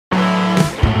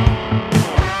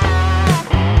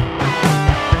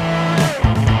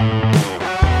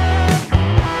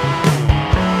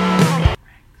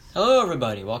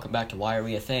everybody, welcome back to Why Are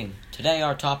We a Thing? Today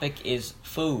our topic is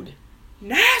food.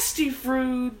 Nasty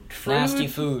food. Nasty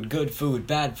food, good food,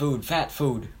 bad food, fat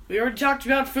food. We already talked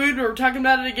about food, but we're talking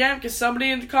about it again because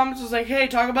somebody in the comments was like, hey,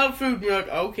 talk about food. And we're like,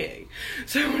 okay.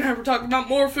 So now we're talking about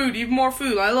more food, even more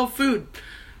food. I love food.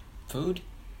 Food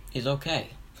is okay.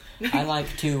 I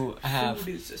like to have... Food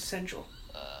is essential.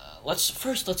 Let's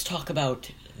talk about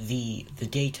the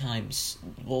daytimes.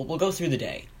 We'll go through the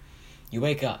day. You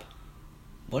wake up.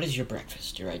 What is your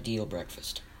breakfast, your ideal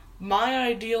breakfast? My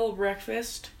ideal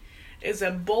breakfast is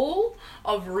a bowl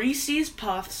of Reese's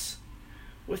Puffs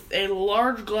with a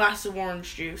large glass of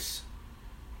orange juice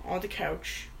on the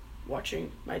couch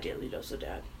watching my Daily Dose of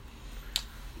Dad.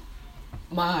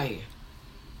 My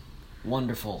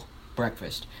wonderful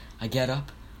breakfast. I get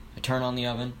up, I turn on the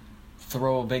oven,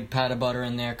 throw a big pat of butter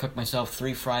in there, cook myself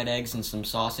 3 fried eggs and some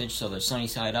sausage so they're sunny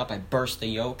side up. I burst the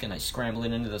yolk and I scramble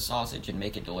it into the sausage and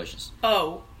make it delicious.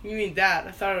 Oh, you mean that?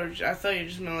 I thought you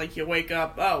just meant like you wake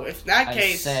up. Oh, if that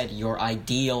case. I said your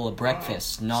ideal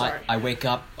breakfast, not sorry. I wake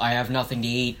up, I have nothing to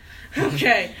eat.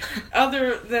 Okay.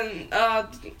 Other than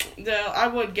I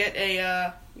would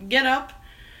get up,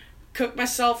 cook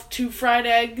myself 2 fried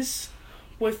eggs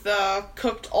with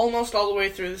cooked almost all the way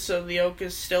through, so the yolk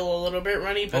is still a little bit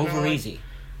runny, but over not easy.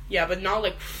 Yeah, but not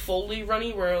like fully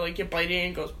runny where like you bite in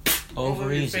and it goes over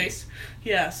your easy. face.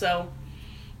 Yeah, so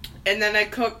and then I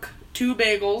cook 2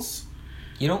 bagels.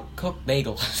 You don't cook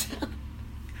bagels.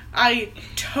 I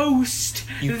toast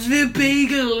the You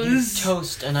bagels.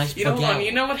 toast a nice You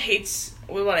baguette. know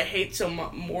what I hate so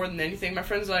much more than anything? My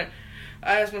friends I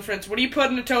ask my friends, what do you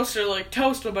put in a toaster? Like,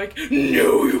 toast. I'm like,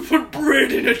 no, you put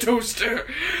bread in a toaster.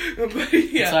 But,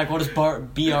 yeah. It's like, what does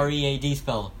B-R-E-A-D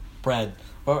spell? Bread.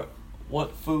 Or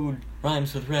what food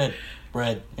rhymes with red?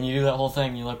 Bread. And you do that whole thing,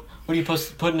 and you're like, what do you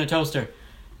put in a toaster?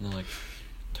 And they're like,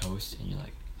 toast. And you're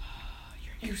like,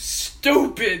 You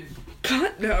stupid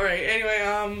cunt. No, alright,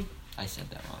 anyway, I said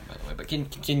that wrong, by the way, but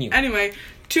continue. Anyway,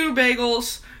 2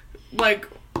 bagels, like,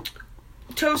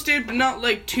 toasted, but not,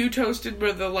 like, too toasted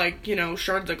where the, like,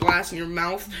 shards of glass in your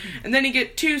mouth. And then you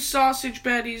get 2 sausage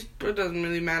patties, but it doesn't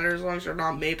really matter as long as they're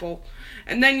not maple.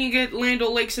 And then you get Land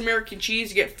O'Lakes American cheese.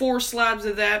 You get 4 slabs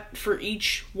of that for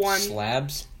each one.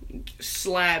 Slabs?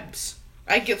 Slabs.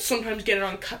 I sometimes get it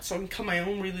on cut, so I can cut my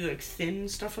own really, like, thin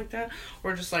stuff like that.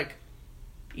 Or just, like,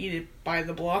 eat it by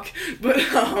the block. But,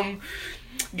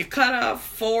 you cut off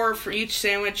 4 for each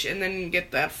sandwich, and then you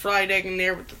get that fried egg in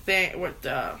there with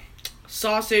the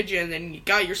sausage, and then you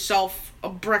got yourself a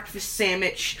breakfast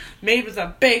sandwich made with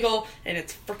a bagel, and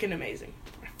it's freaking amazing.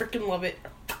 I freaking love it.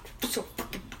 It's so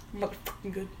freaking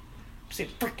motherfucking good. Say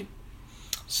freaking.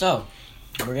 So,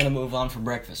 we're going to move on from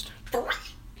breakfast.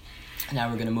 Now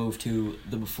we're going to move to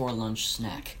the before lunch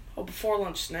snack. Oh, before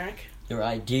lunch snack? Your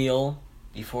ideal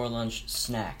before lunch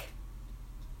snack.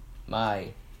 My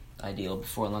ideal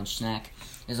before lunch snack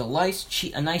is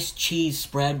a nice cheese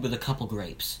spread with a couple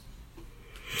grapes.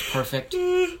 It's perfect.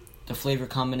 The flavor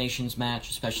combinations match,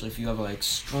 especially if you have an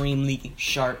extremely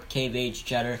sharp cave-aged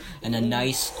cheddar and a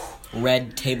nice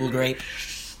red table grape.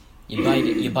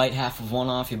 You bite half of one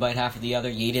off, you bite half of the other,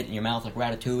 you eat it in your mouth like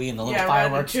Ratatouille, and the little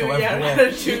fireworks go everywhere. Yeah,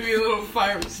 Ratatouille, little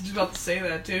fireworks. I was just about to say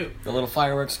that, too. The little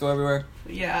fireworks go everywhere.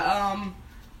 Yeah,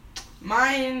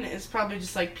 mine is probably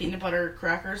just like peanut butter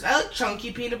crackers. I like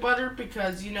chunky peanut butter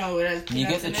because, it has peanuts You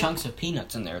get the in chunks of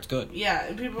peanuts in there, it's good. Yeah,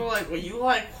 and people are like, well, you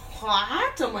like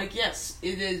what? I'm like, yes,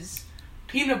 it is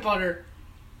peanut butter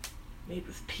made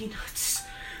with peanuts.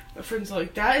 My friends are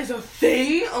like, that is a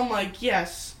thing? I'm like,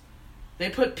 yes. They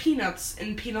put peanuts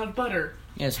in peanut butter.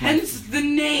 Yes, hence the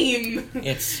name.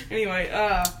 It's... Anyway,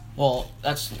 Well,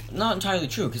 that's not entirely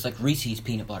true, because, like, Reese's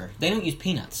peanut butter, they don't use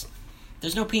peanuts.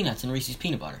 There's no peanuts in Reese's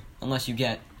peanut butter, unless you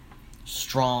get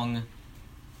strong,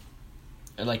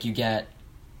 like, you get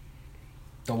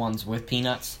the ones with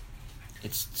peanuts.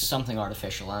 It's something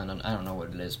artificial, I don't know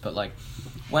what it is, but, like,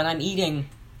 when I'm eating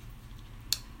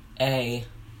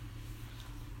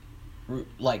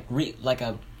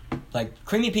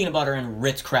creamy peanut butter and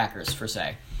Ritz crackers, for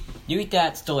say. You eat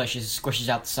that, it's delicious, it squishes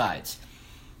out the sides.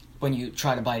 When you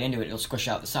try to bite into it, it'll squish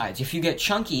out the sides. If you get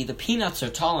chunky, the peanuts are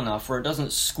tall enough where it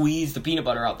doesn't squeeze the peanut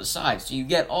butter out the sides, so you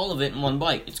get all of it in one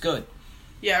bite. It's good.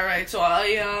 Yeah, right, so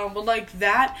I would like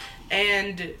that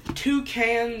and 2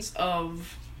 cans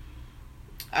of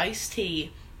iced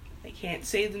tea. I can't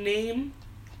say the name,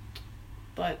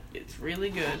 but it's really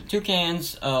good. 2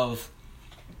 cans of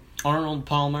Arnold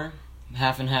Palmer,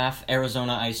 half and half,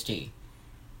 Arizona iced tea.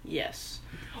 Yes.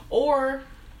 Or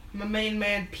my main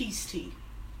man, Peace Tea.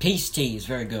 Peace tea is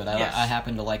very good. Yes. I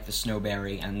happen to like the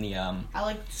snowberry and the I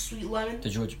like the sweet lemon. the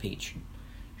Georgia peach.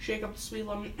 Shake up the sweet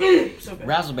lemon. So good.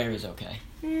 Raspberry's okay.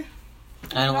 Yeah.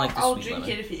 I don't like the I'll sweet drink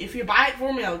lemon. it if you buy it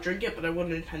for me. I'll drink it, but I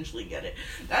wouldn't intentionally get it.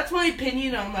 That's my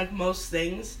opinion on like most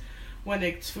things when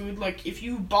it's food. Like if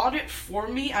you bought it for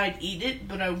me, I'd eat it,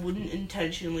 but I wouldn't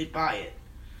intentionally buy it.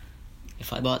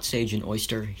 If I bought Sage an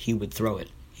oyster, he would throw it.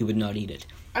 He would not eat it.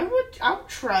 I would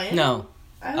try it. No,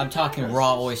 I I'm haven't talking tried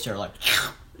raw oysters. oyster. Like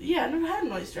Yeah, I never had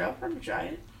an oyster. I'll probably try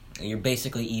it. you're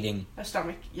basically eating. A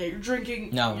stomach. Yeah, you're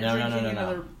drinking. No.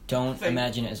 Another Don't thing.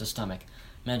 imagine it as a stomach.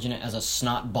 Imagine it as a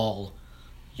snot ball.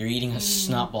 You're eating a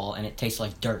snot ball, and it tastes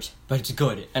like dirt, but it's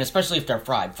good, and especially if they're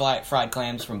fried. Fried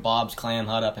clams from Bob's Clam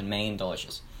Hut up in Maine,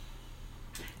 delicious.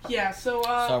 Yeah. So.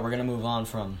 So we're gonna move on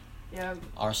from Yeah.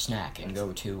 our snack and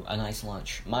go to a nice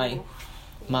lunch. Ooh.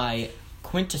 My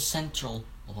quintessential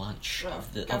lunch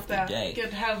of the day.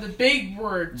 Get to have the big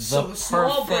words, so the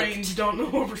small perfect- brains don't know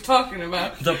what we're talking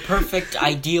about. The perfect,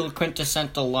 ideal,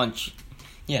 quintessential lunch.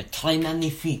 Yeah, très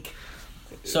magnifique.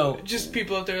 So, Just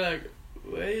people out there like,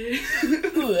 what?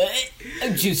 what?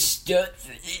 I'm just stuck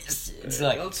for this. It's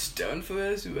like, I'm stunned for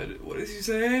this. What is he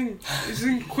saying?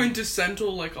 Isn't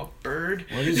quintessential like a bird?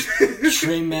 what is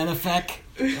très magnifique?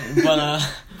 But,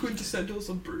 Quintessential's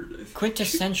a bird. I think.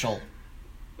 quintessential.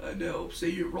 I know. Say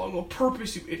you're wrong on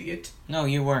purpose, you idiot. No,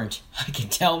 you weren't. I can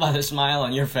tell by the smile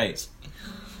on your face.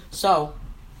 So,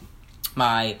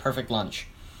 my perfect lunch.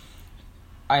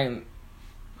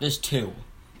 There's two.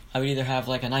 I would either have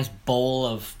like a nice bowl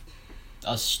of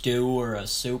a stew or a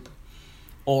soup,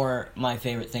 or my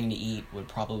favorite thing to eat would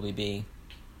probably be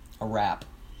a wrap.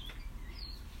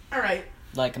 All right.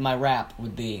 Like my wrap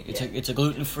would be, it's a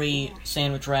gluten-free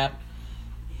sandwich wrap.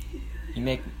 You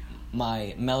make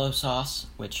my mellow sauce,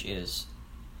 which is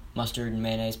mustard and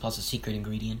mayonnaise plus a secret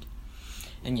ingredient,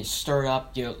 and you stir it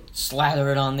up. You slather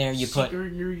it on there. You put Secret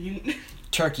ingredient.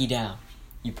 turkey down.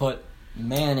 You put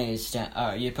mayonnaise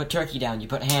down. You put turkey down. You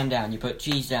put ham down. You put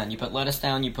cheese down. You put lettuce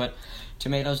down. You put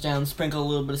tomatoes down. Sprinkle a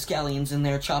little bit of scallions in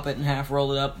there. Chop it in half.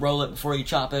 Roll it up. Roll it before you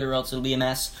chop it, or else it'll be a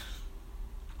mess.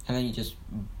 And then you just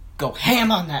go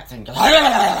ham on that thing.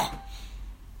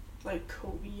 Like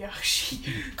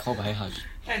Kobayashi. Kobayashi.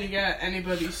 And you got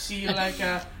anybody see like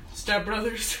Step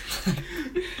Brothers?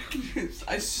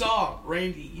 I saw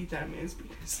Randy eat that man's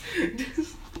penis.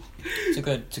 It's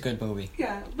a good movie.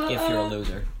 Yeah, but If you're a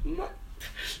loser.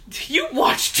 You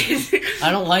watched it. I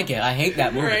don't like it. I hate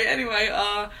that movie. Alright, anyway,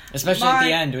 Especially at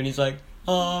the end when he's like,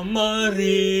 "Oh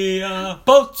Maria,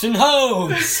 boats and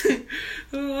hoes."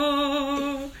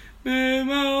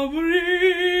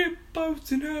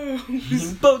 Boats and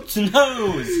hoes. Boats and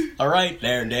hoes. All right,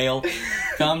 there, Dale.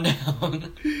 Calm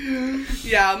down.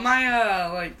 Yeah, my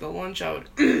like the lunch I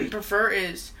would prefer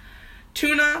is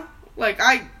tuna. Like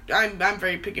I'm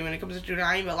very picky when it comes to tuna.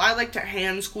 I like to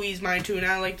hand squeeze my tuna.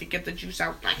 I like to get the juice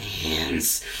out with my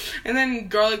hands. And then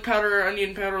garlic powder,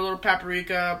 onion powder, a little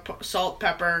paprika, salt,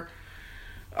 pepper.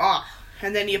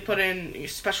 And then you put in your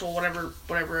special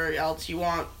whatever else you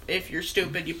want. If you're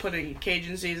stupid, you put in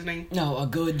Cajun seasoning. No, a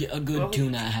good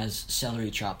tuna has celery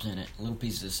chops in it. Little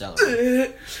pieces of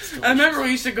celery. I remember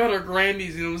we used to go to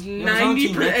Granby's and it was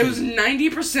 90%. It was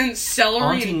 90%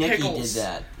 celery Auntie and Nikki pickles. did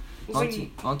that. It was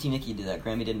like Auntie Nikki did that.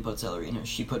 Grammy didn't put celery in her.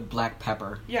 She put black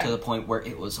pepper Yeah. to the point where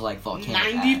it was like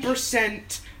volcanic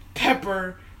 90%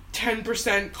 pepper,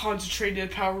 10% concentrated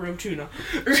powder of tuna.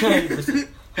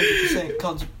 100%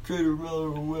 concentrated rather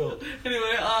well.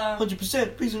 Anyway,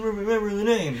 100%. Please remember the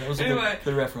name. That was a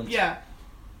good reference. yeah,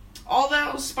 all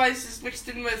those spices mixed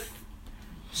in with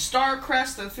Star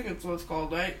Crest. I think that's what it's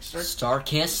called, right?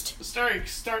 Star-kissed.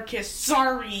 Star Kiss.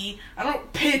 Sorry, I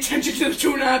don't pay attention to the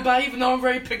tuna I buy, even though I'm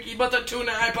very picky. But the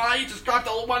tuna I buy, you just got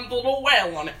the one little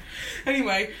whale on it.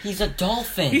 Anyway, He's a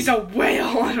dolphin. he's a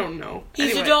whale. I don't know. He's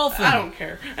a Anyway, dolphin. I don't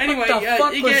care. Anyway, the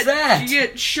fuck you was get that? you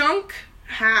get chunk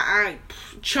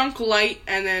light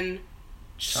and then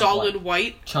solid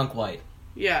white. Chunk white.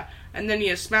 Yeah. And then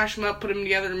you smash them up, put them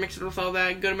together, and mix it with all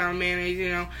that good amount of mayonnaise, you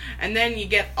know. And then you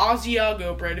get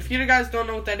Asiago bread. If you guys don't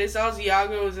know what that is,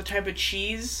 Asiago is a type of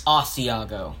cheese.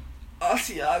 Asiago.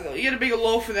 Asiago. You get a big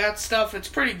loaf of that stuff. It's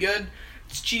pretty good.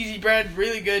 It's cheesy bread,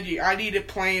 really good. I'd eat it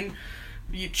plain.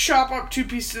 You chop up 2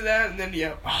 pieces of that, and then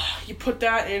you put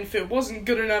that in. If it wasn't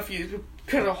good enough, you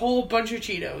cut a whole bunch of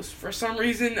Cheetos. For some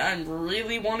reason, I'm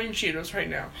really wanting Cheetos right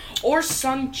now. Or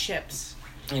Sun Chips.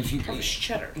 If you From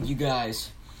cheddar. You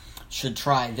guys should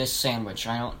try this sandwich.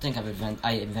 I don't think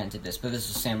I invented this, but this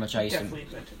is a sandwich I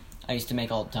used to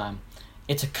make all the time.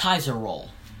 It's a Kaiser roll,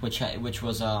 which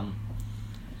was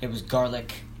it was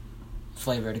garlic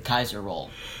flavored Kaiser roll,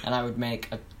 and I would make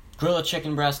grill a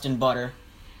chicken breast in butter,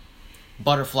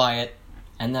 butterfly it,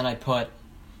 and then I put,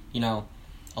 a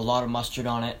lot of mustard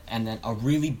on it, and then a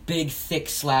really big thick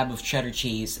slab of cheddar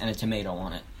cheese and a tomato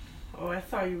on it. Oh, I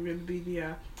thought you were gonna be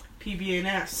the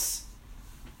PB&S.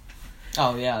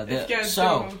 Oh yeah. If you guys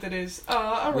don't know what that is,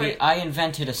 all right. I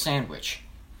invented a sandwich.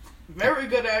 Very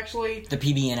good, actually. The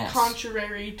PB&S.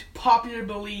 Contrary to popular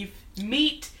belief,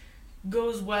 meat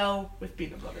goes well with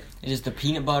peanut butter. It is the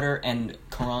peanut butter and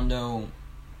Corando...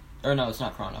 Or no, it's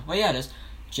not Corando. Well, yeah, it is.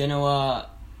 Genoa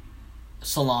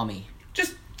salami.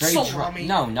 Just Very salami.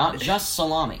 No, not just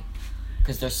salami.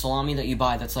 Because there's salami that you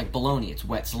buy that's like bologna. It's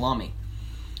wet salami.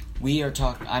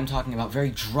 I'm talking about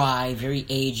very dry, very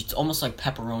aged. It's almost like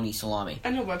pepperoni salami. I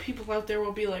know, but people out there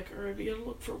will be like, alright, we gotta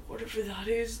look for whatever that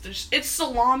is. It's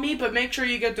salami, but make sure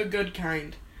you get the good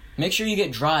kind. Make sure you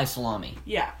get dry salami.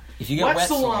 Yeah. If you get wet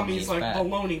salami, is it's like bad.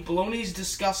 bologna. Bologna's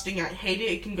disgusting. I hate it.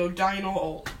 It can go die in a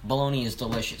hole. Bologna is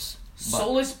delicious.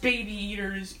 Soulless baby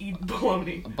eaters eat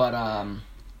bologna. But,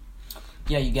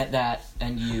 yeah, you get that,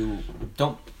 and you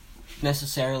don't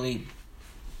necessarily...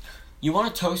 You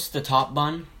want to toast the top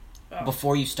bun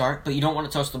before you start, but you don't want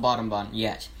to toast the bottom bun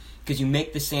yet. Because you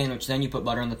make the sandwich, then you put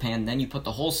butter in the pan, then you put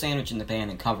the whole sandwich in the pan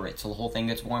and cover it, so the whole thing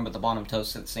gets warm, but the bottom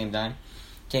toasts at the same time.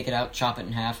 Take it out, chop it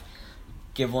in half,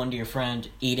 give one to your friend,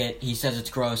 eat it. He says it's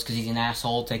gross because he's an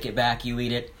asshole. Take it back, you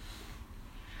eat it.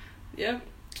 Yep.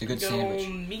 It's a good sandwich.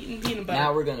 Meat and peanut butter.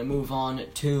 Now we're going to move on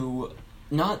to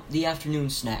not the afternoon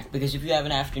snack, because if you have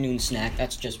an afternoon snack,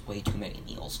 that's just way too many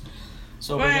meals.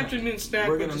 So my afternoon snack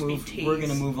would just be teas. We're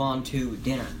gonna move on to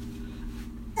dinner.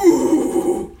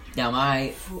 Ooh. Now, my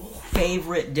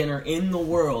favorite dinner in the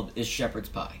world is shepherd's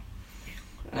pie.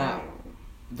 Now,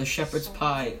 the shepherd's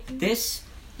pie, this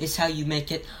is how you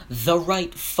make it the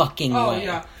right fucking way. Oh,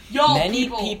 yeah. Y'all Many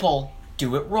people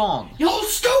do it wrong. Y'all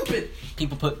stupid!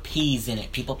 People put peas in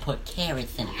it. People put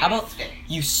carrots in it. How about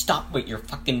you stop what you're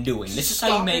fucking doing? This is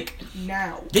how you make...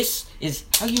 now. This is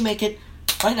how you make it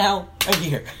right now, right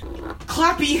here.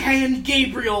 Clappy hand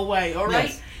Gabriel way, alright?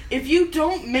 Yes. If you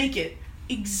don't make it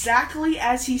exactly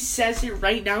as he says it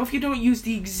right now, if you don't use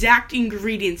the exact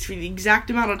ingredients for the exact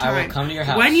amount of time, I will come to your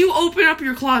house. When you open up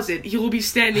your closet, he will be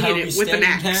standing in it with an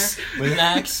axe. With an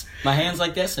axe, my hands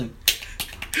like this, and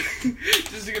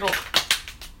just a good old...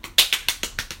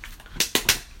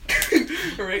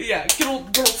 Alright, yeah, good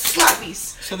old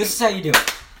slappies. So this is how you do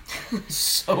it.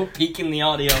 So peaking the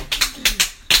audio.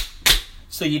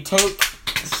 So you take...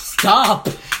 Stop!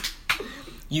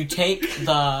 You get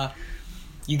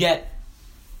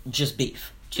just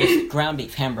beef. Just ground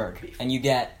beef, Hamburg. And you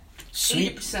get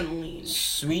 80% lean.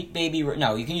 Sweet Baby...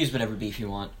 No, you can use whatever beef you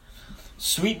want.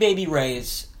 Sweet Baby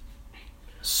Ray's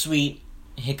Sweet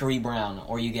Hickory Brown.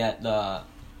 Or you get the...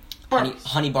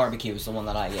 Honey Barbecue is the one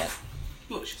that I get.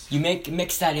 Delicious. You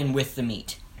mix that in with the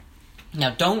meat.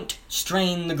 Now, don't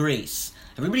strain the grease.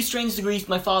 Everybody strains the grease.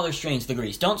 My father strains the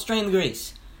grease. Don't strain the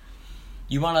grease.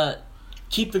 You want to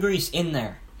keep the grease in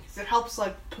there. It helps,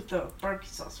 like, put the barbecue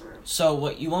sauce around. So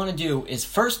what you want to do is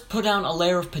first put down a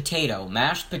layer of potato,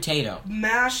 mashed potato.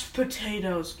 Mashed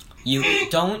potatoes. You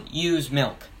don't use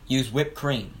milk. Use whipped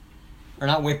cream. Or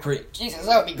not whipped cream. Jesus,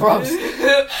 that would be gross.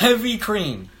 Heavy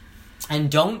cream. And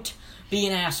don't be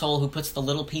an asshole who puts the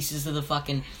little pieces of the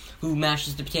fucking... Who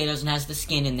mashes the potatoes and has the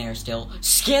skin in there still.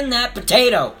 Skin that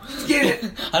potato! Skin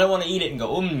it! I don't want to eat it and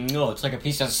go, no, it's like a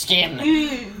piece of skin.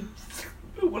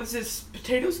 What is this?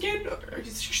 Potato skin? Or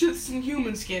is this some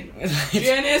human skin?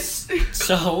 Janice!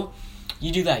 So,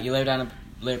 you do that. You lay down a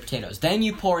layer of potatoes. Then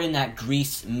you pour in that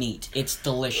grease meat. It's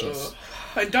delicious.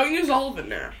 I don't use all of it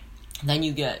now. Then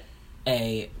you get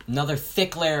another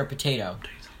thick layer of potato.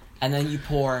 And then you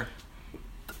pour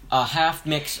a half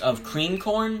mix of cream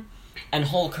corn and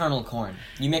whole kernel corn.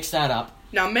 You mix that up.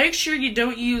 Now make sure you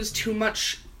don't use too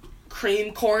much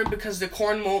cream corn because the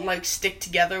corn won't like stick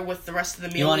together with the rest of the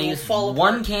meal. You want to use fall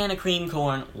one apart. can of cream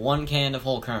corn, 1 can of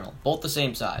whole kernel. Both the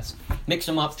same size. Mix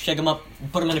them up, shake them up,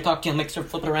 put them in a cocktail mixer,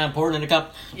 flip it around, pour it in a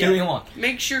cup, do what you want.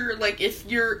 Make sure, like, if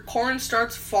your corn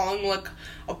starts falling, like,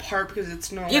 apart because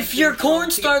it's not... If your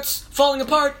corn starts falling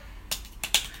apart,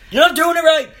 you're not doing it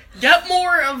right! Get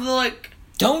more of the, like...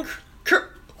 Don't...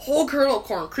 whole kernel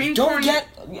corn. Cream Don't corn get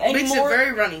any makes more it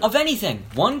very runny. of anything.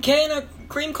 1 can of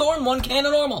cream corn, 1 can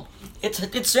of normal.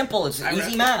 It's simple. It's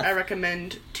easy math. I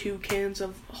recommend 2 cans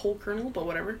of whole kernel, but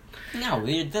whatever. No,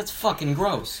 that's fucking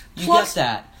gross. You Plus get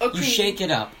that. a You shake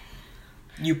it up.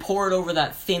 You pour it over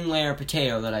that thin layer of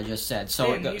potato that I just said.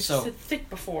 So you said thick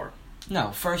before.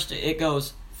 No, first it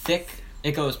goes thick.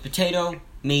 It goes potato,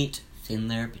 meat, thin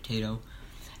layer potato,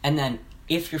 and then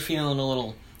if you're feeling a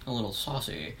little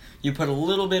saucy, you put a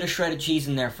little bit of shredded cheese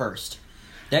in there first.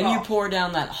 Then you pour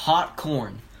down that hot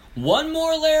corn. 1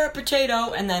 more layer of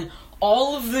potato, and then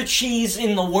all of the cheese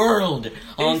in the world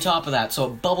on top of that. So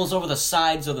it bubbles over the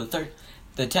sides of the third.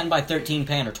 the 10 by 13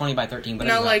 pan or 20 by 13. But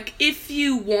now, anyway. like, if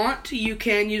you want, you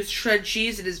can use shredded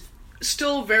cheese. It is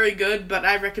still very good, but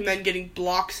I recommend getting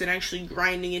blocks and actually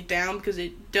grinding it down because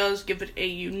it does give it a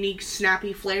unique,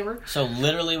 snappy flavor. So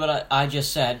literally what I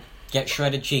just said, get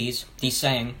shredded cheese. He's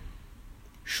saying,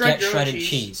 Shred get your shredded own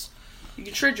cheese. You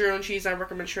can shred your own cheese. I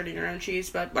recommend shredding your own cheese,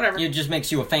 but whatever. It just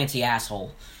makes you a fancy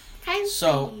asshole. Fancy.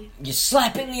 So, you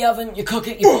slap it in the oven, you cook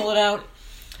it, you pull it out,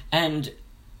 and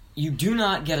you do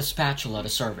not get a spatula to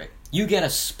serve it. You get a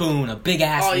spoon, a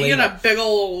big-ass ladle. Oh, you get a big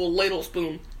old ladle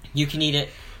spoon. You can eat it.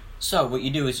 So, what you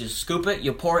do is just scoop it,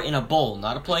 you pour it in a bowl,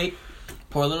 not a plate.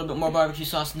 Pour a little bit more barbecue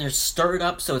sauce in there, stir it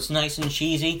up so it's nice and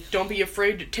cheesy. Don't be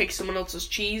afraid to take someone else's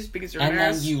cheese because you're an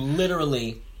ass. And then you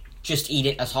literally just eat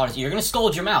it as hot as you're going to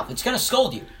scold your mouth. It's going to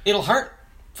scold you. It'll hurt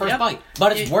first bite,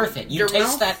 but it's worth it. You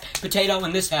taste that potato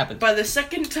and this happens. By the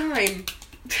second time,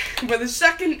 by the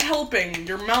second helping,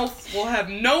 your mouth will have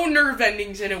no nerve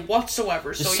endings in it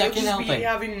whatsoever. So you'll just be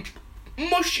having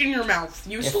mush in your mouth.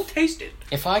 You still taste it.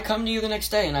 If I come to you the next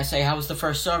day and I say, how was the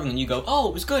first serving? And you go, oh,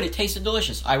 it was good. It tasted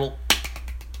delicious. I will...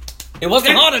 It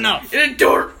wasn't hot enough. It didn't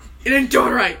do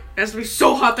it right. It has to be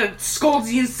so hot that it scalds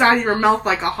the inside of your mouth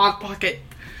like a Hot Pocket.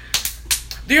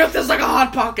 The earth is like a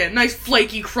Hot Pocket. Nice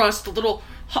flaky crust, a little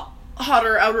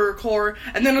hotter outer core,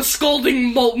 and then a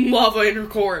scalding molten lava inner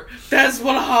core. That's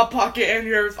what a Hot Pocket and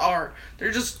the earth are. They're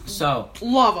just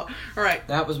lava. Alright.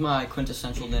 That was my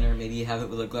quintessential dinner. Maybe you have it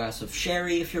with a glass of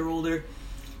sherry if you're older.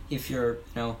 If you're,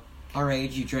 our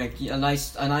age, you drink a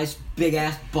nice big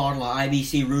ass bottle of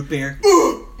IBC root beer.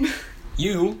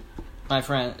 You, my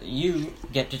friend, you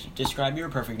get to describe your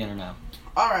perfect dinner now.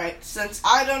 Alright, since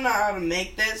I don't know how to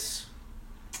make this,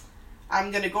 I'm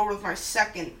gonna go with my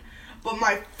second. But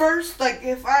my first,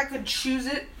 if I could choose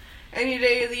it any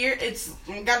day of the year, it's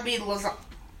gotta be lasagna.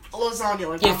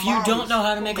 Like if you don't know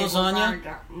how to make lasagna,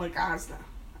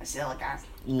 I say lasagna.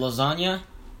 Lasagna?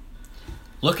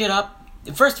 Look it up.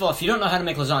 First of all, if you don't know how to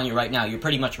make lasagna right now, you're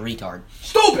pretty much a retard.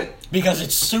 Stupid! Because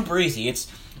it's super easy.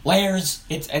 It's layers.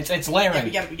 It's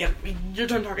layering. Yeah, you're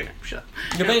done talking now. Shut up.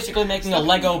 You're basically making a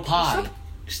Lego pie. Stop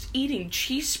just eating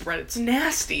cheese spread. It's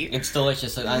nasty. It's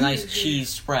delicious. A nice cheese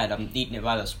spread. I'm eating it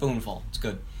by the spoonful. It's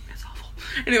good. It's awful.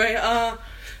 Anyway,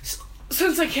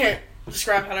 since I can't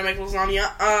describe how to make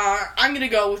lasagna, I'm gonna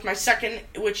go with my second,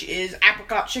 which is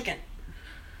apricot chicken.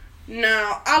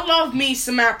 Now, I love me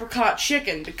some apricot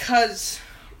chicken because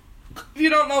if you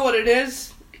don't know what it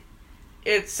is,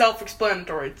 it's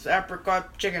self-explanatory. It's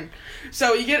apricot chicken.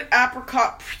 So you get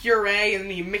apricot puree and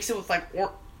then you mix it with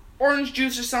orange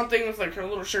juice or something with a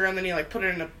little sugar, and then you put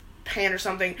it in a pan or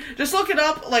something. Just look it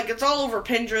up. It's all over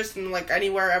Pinterest and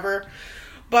anywhere ever.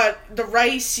 But the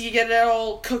rice, you get it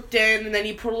all cooked in, and then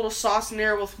you put a little sauce in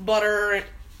there with butter. It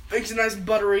makes a nice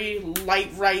buttery,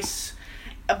 light rice.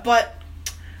 But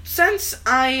since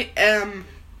I am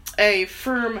a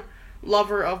firm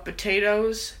lover of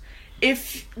potatoes,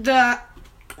 if the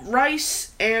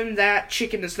rice and that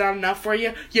chicken is not enough for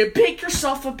you, you bake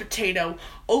yourself a potato,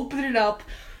 open it up,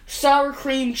 sour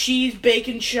cream, cheese,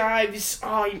 bacon, chives,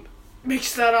 you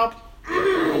mix that up,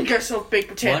 get yourself a baked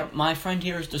potato. What my friend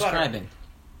here is describing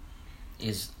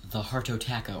is the hearto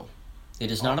taco. It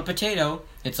is not a potato,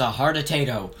 it's a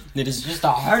heart-a-tato. It is just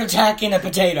a heart attack in a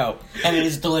potato, and it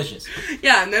is delicious.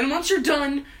 Yeah, and then once you're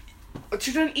done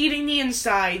eating the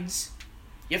insides,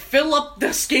 you fill up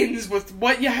the skins with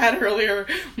what you had earlier.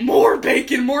 More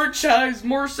bacon, more chives,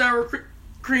 more sour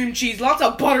cream cheese, lots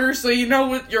of butter, so you know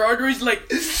what your arteries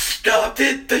stop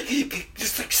it.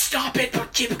 Just stop it,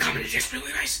 but keep it coming. It's just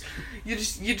really nice. You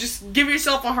just give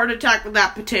yourself a heart attack with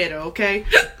that potato, okay?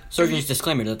 Surgeon's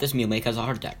disclaimer that this meal may cause a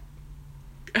heart attack.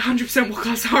 100% will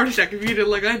cause a heart attack if you eat it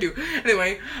like I do.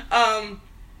 Anyway, and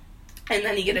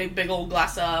then you get a big old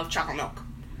glass of chocolate milk.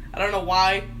 I don't know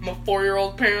why. I'm a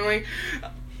 4-year-old, apparently.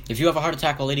 If you have a heart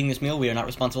attack while eating this meal, we are not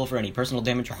responsible for any personal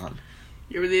damage or harm.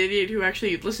 You're the idiot who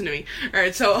actually listened to me.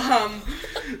 Alright, so,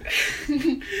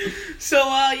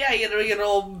 yeah, you get a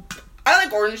little... I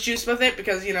like orange juice with it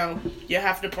because, you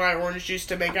have to apply orange juice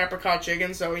to make apricot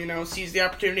chicken, so, seize the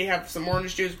opportunity, have some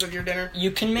orange juice with your dinner. You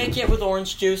can make it with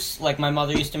orange juice, like my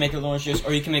mother used to make it with orange juice,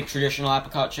 or you can make traditional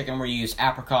apricot chicken where you use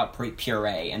apricot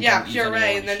puree. And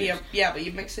puree, and then but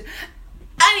you mix it.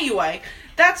 Anyway,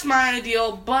 that's my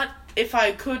ideal, but if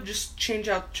I could just change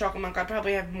out chocolate milk, I'd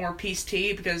probably have more peace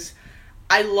tea, because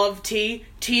I love tea.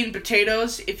 Tea and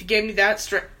potatoes. If you gave me that,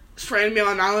 stranded me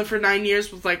on an island for 9 years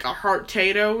with, a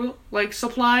heart-tato,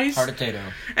 supplies. Heart-tato.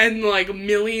 And,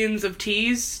 millions of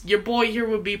teas, your boy here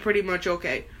would be pretty much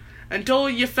okay. until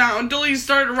you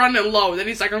started running low. Then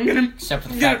he's like, Except for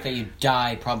the fact that you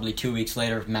die probably 2 weeks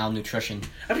later of malnutrition.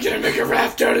 I'm gonna make a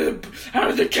raft out of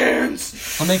the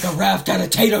cans. I'll make a raft out of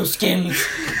tato skins.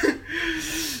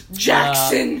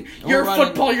 Jackson, you're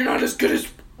football. You're not as good as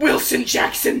Wilson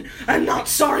Jackson. I'm not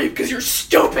sorry because you're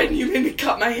stupid. You made me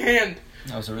cut my hand.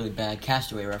 That was a really bad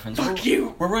Castaway reference. Fuck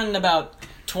you. We're running about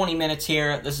 20 minutes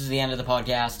here. This is the end of the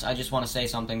podcast. I just want to say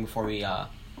something before we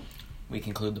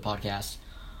conclude the podcast.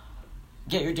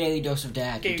 Get your daily dose of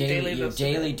dad. Get Your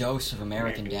daily dose of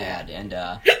American Dad. And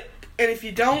if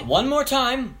you don't... One more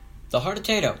time, the heart of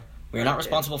potato. We are not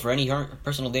responsible for any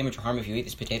personal damage or harm if you eat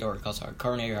this potato or cause a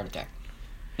coronary heart attack.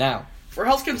 Now... For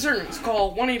health concerns,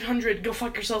 call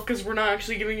 1-800-GO-FUCK-YOURSELF because we're not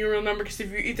actually giving you a real number because if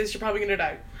you eat this, you're probably going to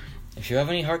die. If you have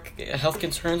any health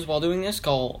concerns while doing this,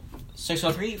 call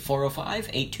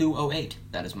 603-405-8208.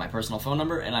 That is my personal phone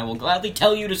number, and I will gladly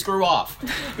tell you to screw off.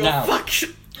 Now, fuck.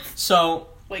 So...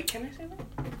 Wait, can I say that?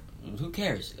 Who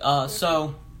cares?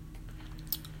 So...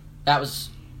 That was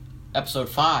episode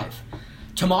 5.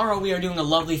 Tomorrow we are doing a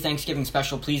lovely Thanksgiving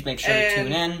special. Please make sure to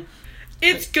tune in.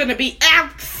 It's gonna be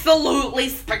absolutely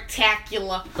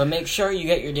spectacular. But make sure you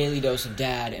get your daily dose of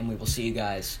dad, and we will see you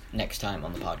guys next time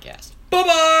on the podcast.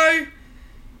 Bye-bye!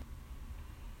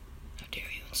 How dare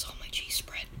you insult my cheese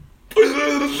spread?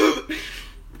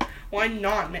 Why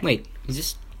not, man? Wait, is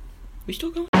this... we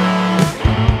still going?